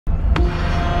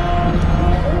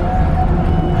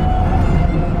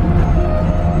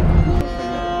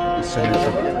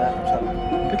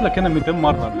قلت لك انا 200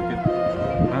 مرة قبل كده.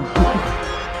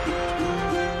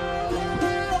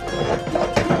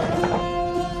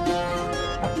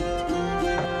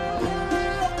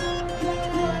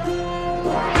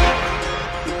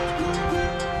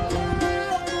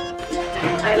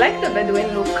 I like the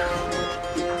Bedouin look.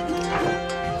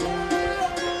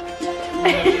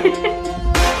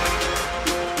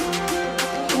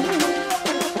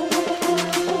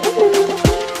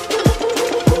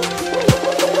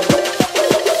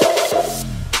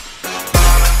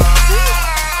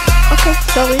 Okay,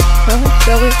 sorry.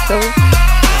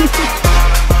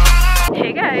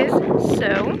 Hey guys, so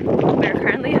we're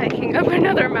currently hiking up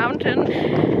another mountain. I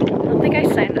don't think I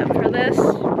signed up for this,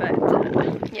 but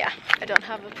yeah, I don't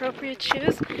have appropriate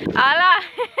shoes. Allah!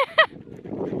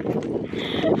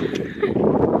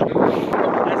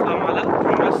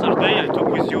 Yesterday I took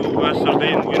with you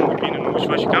yesterday when we've been in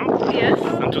Ushwash camp. Yes.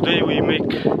 And today we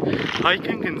make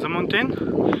hiking in the mountain.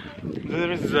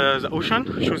 There is the ocean.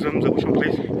 Show them the ocean,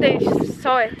 please. They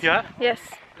saw it. Yeah? Yes.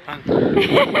 And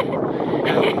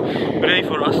pray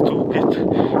for us to get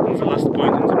on the last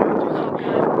point in the mountain. Oh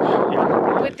God.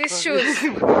 Yeah. With these shoes.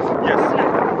 Yes.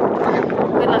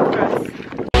 Good luck for us.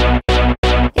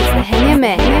 It's the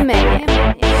henyamania.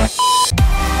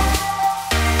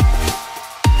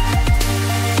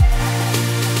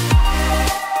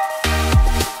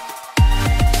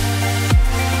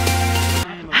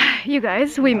 You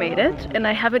guys, we made it, and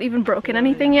I haven't even broken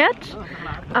anything yet.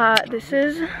 This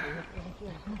is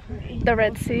the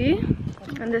Red Sea,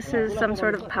 and this is some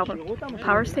sort of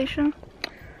power station.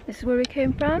 This is where we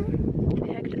came from. We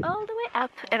hiked all the way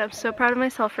up, and I'm so proud of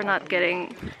myself for not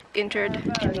getting injured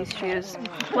in these shoes.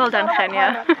 Well done,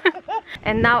 Henya.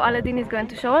 And now Aladdin is going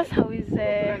to show us how he's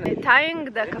tying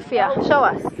the kafia. Show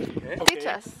us. Teach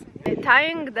us.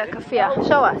 Tying the kafia.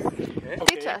 Show us.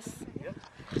 Teach us.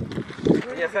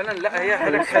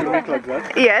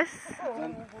 Yes.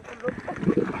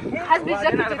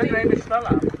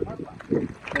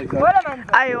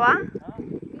 Aywa.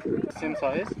 Same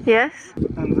size. Yes.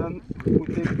 And then we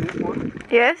take this one.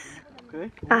 Yes. Okay.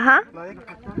 Like.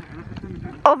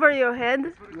 Over your head.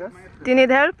 Yes. Do you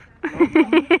need help?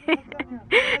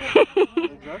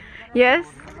 Yes.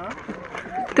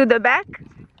 To the back.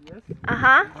 Yes.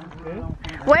 Okay.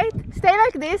 Wait. Stay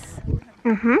like this.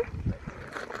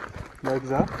 Like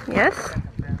that. Yes.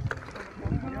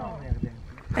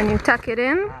 And you tuck it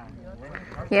in.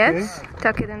 Yes. Okay.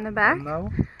 Tuck it in the back. And now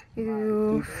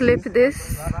you flip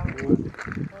this.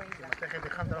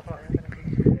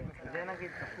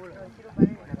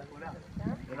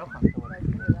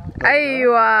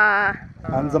 Aywa.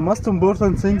 And the most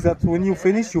important thing that when you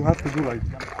finish, you have to do like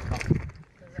this.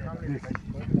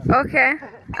 Okay.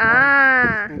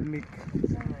 Ah. And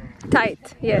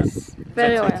Tight. Yes.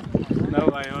 Very well. Now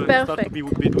I start to be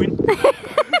between.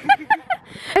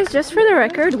 Guys, just for the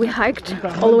record, we hiked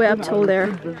all the way up till there.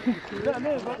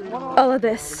 All of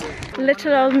this.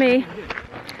 Little old me.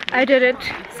 I did it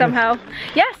somehow.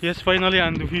 Yes! Yes, finally,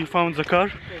 and we found the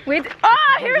car.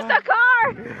 Oh, here's the car!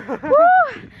 Woo!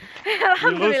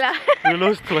 Alhamdulillah. We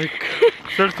lost like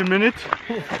 30 minutes,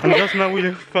 and just now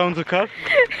we found the car.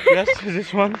 Yes,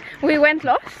 this one. We went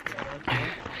lost.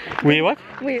 We what?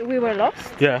 We were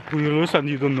lost. Yeah, we were lost, and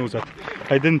you don't know that.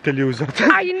 I didn't tell you that.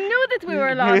 I knew that we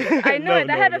were lost. I knew it.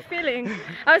 I had a feeling.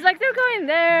 I was like, they're going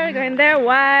there.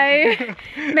 Why?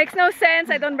 Makes no sense.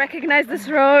 I don't recognize this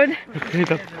road.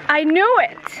 I knew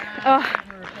it. Oh.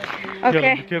 Okay.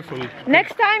 Yeah, be careful.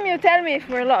 Next time you tell me if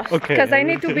we're lost. Okay. Because I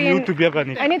need to be in.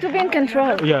 I need to be in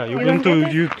control. Yeah, you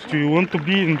want to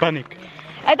be in panic.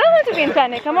 I don't want to be in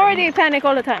panic. I'm already in panic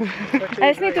all the time. I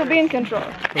just need to be in control.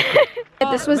 Okay.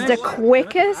 This was the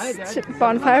quickest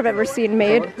bonfire I've ever seen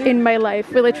made in my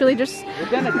life. We literally just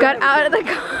got out of the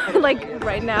car like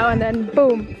right now, and then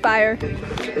boom, fire.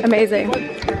 Amazing.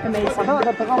 Amazing.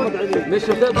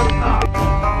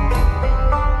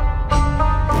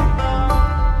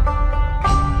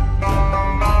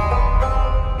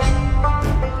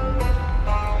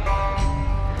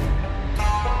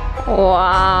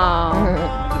 וואו,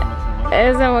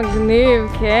 איזה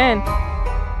מגניב, כן.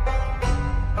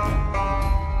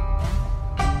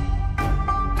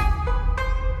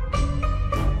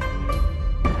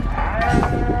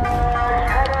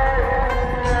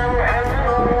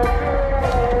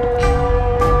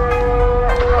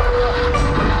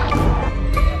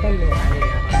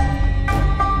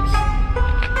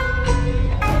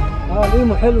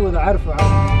 ليمو حلو اذا عارفه.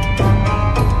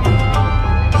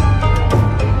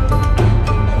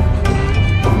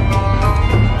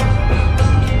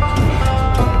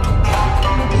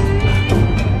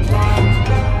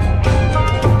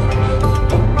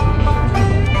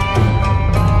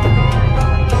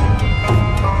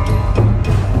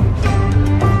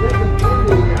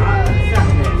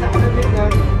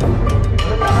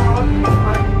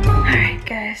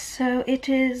 it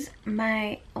is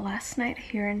my last night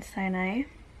here in Sinai.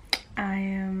 I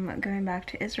am going back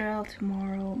to Israel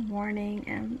tomorrow morning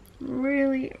and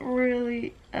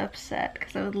really upset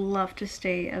because I would love to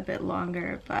stay a bit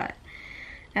longer, but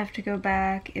I have to go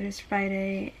back. It is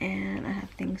Friday and I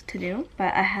have things to do.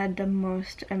 But I had the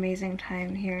most amazing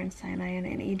time here in Sinai and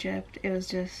in Egypt. It was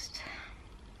just,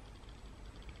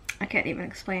 I can't even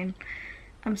explain.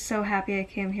 I'm so happy I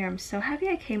came here. I'm so happy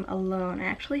I came alone. I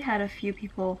actually had a few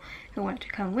people who want to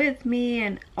come with me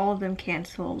and all of them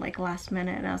canceled like last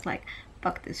minute, and I was like,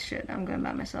 fuck this shit, I'm going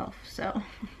by myself. So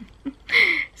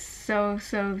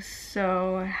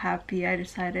so happy I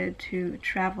decided to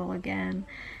travel again.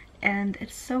 And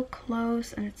it's so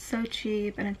close and it's so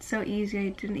cheap and it's so easy. I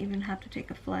didn't even have to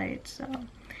take a flight. So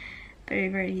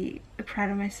very proud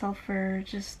of myself for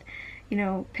just, you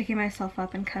know, picking myself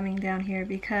up and coming down here,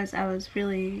 because I was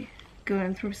really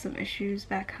going through some issues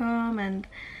back home and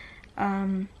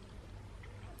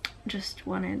just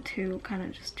wanted to kind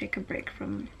of just take a break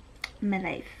from my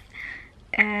life.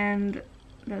 And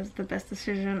that was the best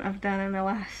decision I've done in the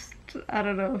last, I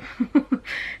don't know,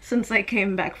 since I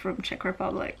came back from Czech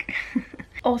Republic.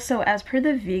 Also, as per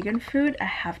the vegan food, I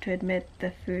have to admit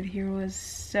the food here was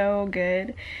so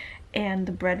good. And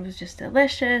the bread was just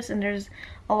delicious, and there's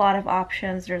a lot of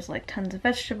options. There's like tons of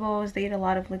vegetables. They eat a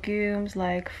lot of legumes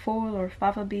like fol or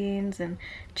fava beans and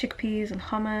chickpeas and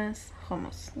hummus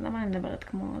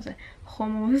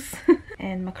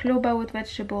and makloba with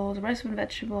vegetables, rice with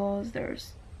vegetables.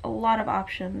 There's a lot of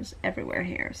options everywhere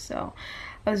here, so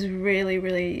I was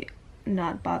really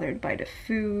not bothered by the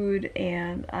food.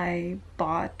 And I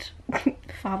bought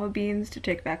fava beans to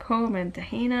take back home and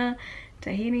tahini,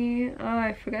 oh,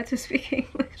 I forgot to speak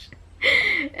English,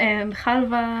 and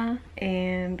halva,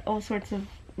 and all sorts of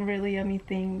really yummy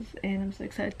things. And I'm so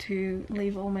excited to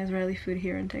leave all my Israeli food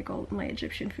here and take all my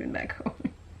Egyptian food back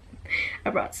home.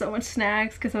 I brought so much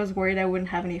snacks because I was worried I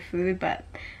wouldn't have any food, but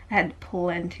I had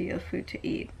plenty of food to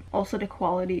eat. Also, the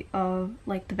quality of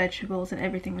like the vegetables and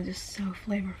everything was just so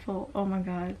flavorful. Oh my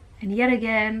god. And yet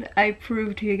again, I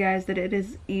proved to you guys that it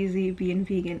is easy being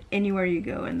vegan anywhere you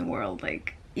go in the world.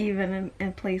 Like, even in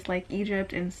a place like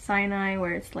Egypt and Sinai,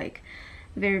 where it's like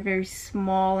very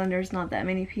small and there's not that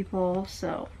many people.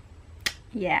 So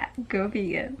yeah, go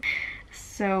vegan.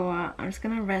 So I'm just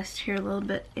gonna rest here a little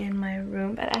bit in my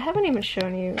room. But I haven't even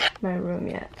shown you my room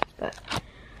yet, but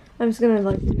I'm just gonna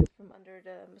like do it from under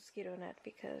the mosquito net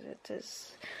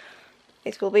because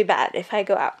it will be bad if I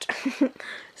go out.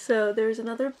 So there's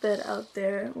another bed out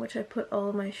there which I put all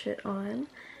of my shit on.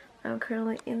 I'm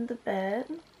currently in the bed.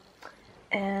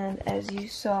 And as you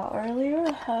saw earlier,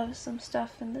 I have some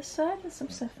stuff in this side and some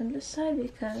stuff in this side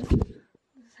because this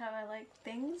is how I like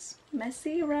things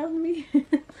messy around me.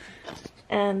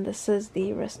 And this is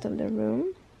the rest of the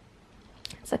room.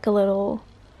 It's like a little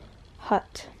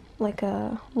hut, like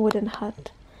a wooden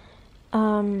hut.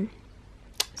 So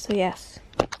yes,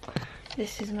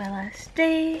 this is my last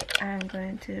day. I'm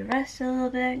going to rest a little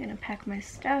bit. I'm gonna pack my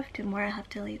stuff. Tomorrow I have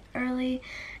to leave early,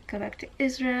 go back to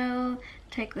Israel,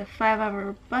 take the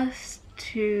 5-hour bus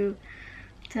to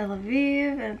Tel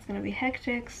Aviv, and it's gonna be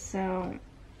hectic. So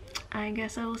I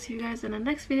guess I will see you guys in the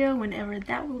next video, whenever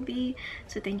that will be.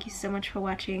 So thank you so much for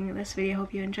watching this video.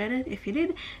 Hope you enjoyed it. If you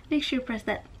did, make sure you press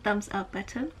that thumbs up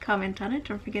button, comment on it.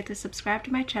 Don't forget to subscribe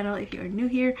to my channel if you are new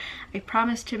here. I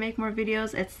promise to make more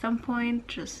videos at some point,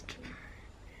 just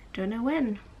don't know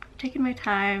when. Taking my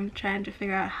time, trying to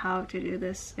figure out how to do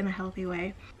this in a healthy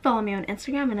way. Follow me on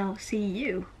Instagram and I'll see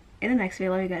you in the next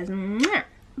video. Love you guys. Mwah!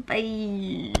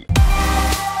 Bye!